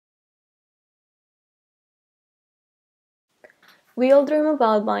We all dream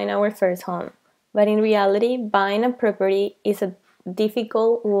about buying our first home, but in reality, buying a property is a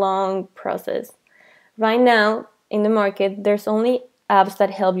difficult, long process. Right now, in the market, there's only apps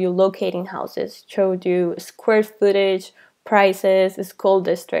that help you locating houses, show you square footage, prices, school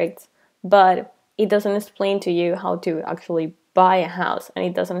districts, but it doesn't explain to you how to actually buy a house, and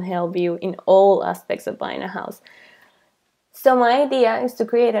it doesn't help you in all aspects of buying a house. So my idea is to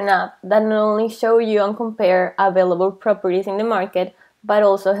create an app that not only show you and compare available properties in the market, but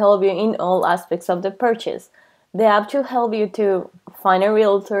also help you in all aspects of the purchase. The app should help you to find a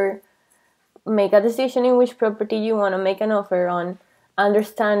realtor, make a decision in which property you want to make an offer on,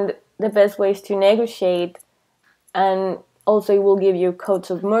 understand the best ways to negotiate, and also it will give you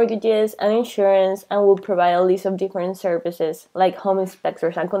codes of mortgages and insurance and will provide a list of different services like home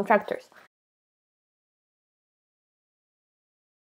inspectors and contractors.